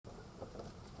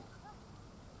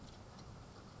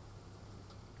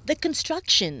The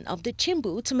construction of the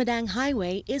Chimbu to Madang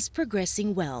highway is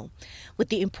progressing well, with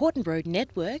the important road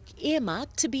network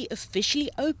earmarked to be officially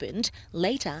opened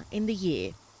later in the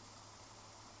year.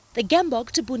 The Gambok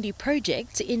to Bundi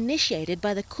project, initiated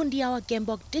by the Kundiawa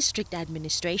Gambok District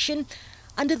Administration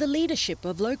under the leadership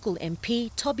of local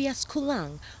MP Tobias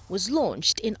Kulang, was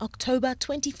launched in October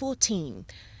 2014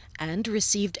 and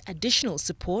received additional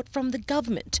support from the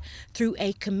government through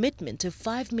a commitment of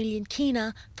 5 million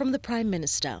kina from the Prime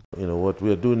Minister. What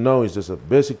we are doing now is just the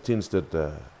basic things that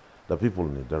the people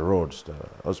need: the roads, the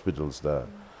hospitals, the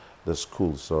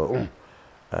schools. So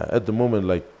at the moment,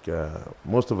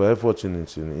 most of our efforts in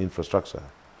infrastructure.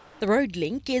 The road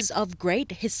link is of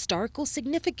great historical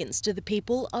significance to the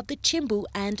people of the Chimbu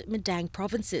and Madang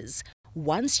provinces,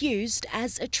 once used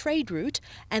as a trade route,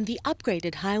 and the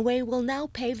upgraded highway will now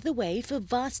pave the way for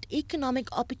vast economic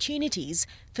opportunities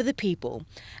for the people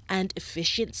and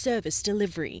efficient service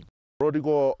delivery. Road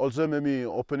also maybe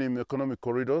opening economic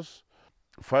corridors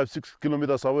 5-6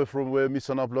 kilometers away from where me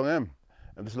sana belong am.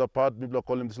 And this is a part me block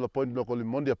this is a point block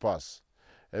Mondia Pass.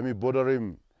 And me border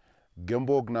him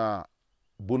Gembog na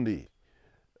Bundi.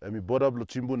 And me border block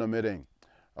Chimbu na Madang.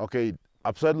 Okay,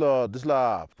 upside la this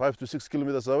la 5 to 6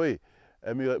 kilometers away.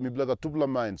 And me block a tupla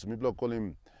mines. Me block call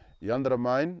him Yandra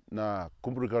mine na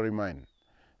Kumbrikari mine.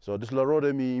 So this la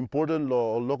road me important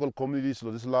local communities. So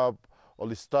this la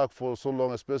all is stuck for so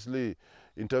long, especially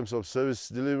in terms of service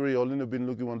delivery. Only been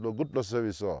looking on the good plus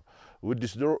service. So with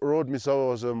this road, Misawa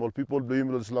was all people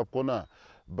doing this lap corner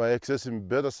by accessing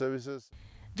better services.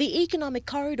 The economic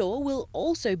corridor will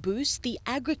also boost the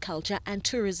agriculture and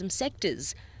tourism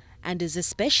sectors, and is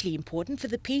especially important for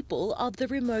the people of the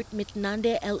remote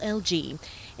Mitnande LLG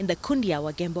in the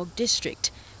Kundiawa Gambok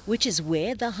district, which is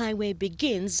where the highway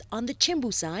begins on the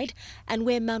Chimbu side and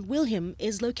where Mount William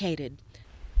is located.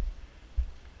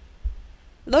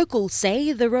 Locals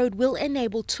say the road will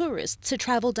enable tourists to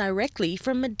travel directly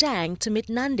from Madang to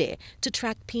Mitnande to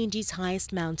track PNG's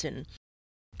highest mountain.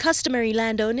 Customary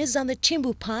landowners on the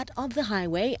Chimbu part of the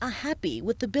highway are happy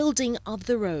with the building of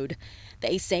the road.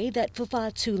 They say that for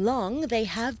far too long they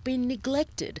have been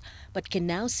neglected, but can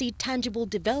now see tangible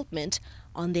development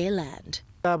on their land.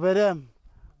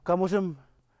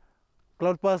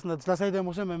 Cloud pass na tsla side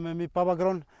mo mi papa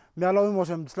ground mi alaw mo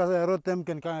tsla road tem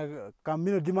ken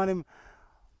kamino dimanim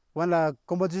wala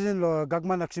competition lo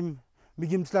gagman aksim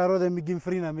migim tsla road migim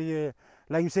free na mi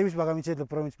like service baga mi chet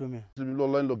province pe mi lo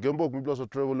line lo Gembok mi plus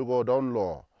travel go down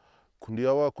lo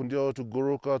Kundiawa to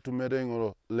Goroka to Madang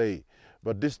or Lay,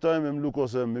 but this time I'm look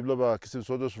also mi blaba kisim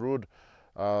Sodos road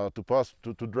to pass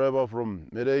to drive out from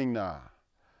Madang na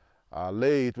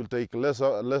Lay. It will take less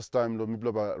time lo mi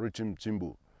blaba reaching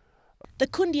Chimbu. The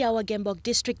Kundiawa Gambok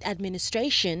District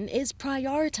Administration is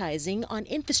prioritizing on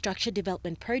infrastructure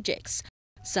development projects,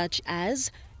 such as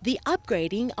the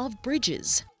upgrading of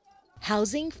bridges,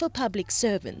 housing for public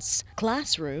servants,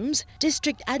 classrooms,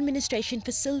 district administration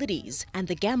facilities, and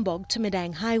the Gambok to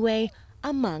Madang Highway,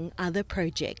 among other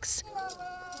projects.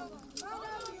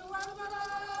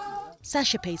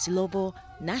 Sasha Pesilovo,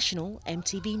 National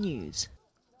MTV News.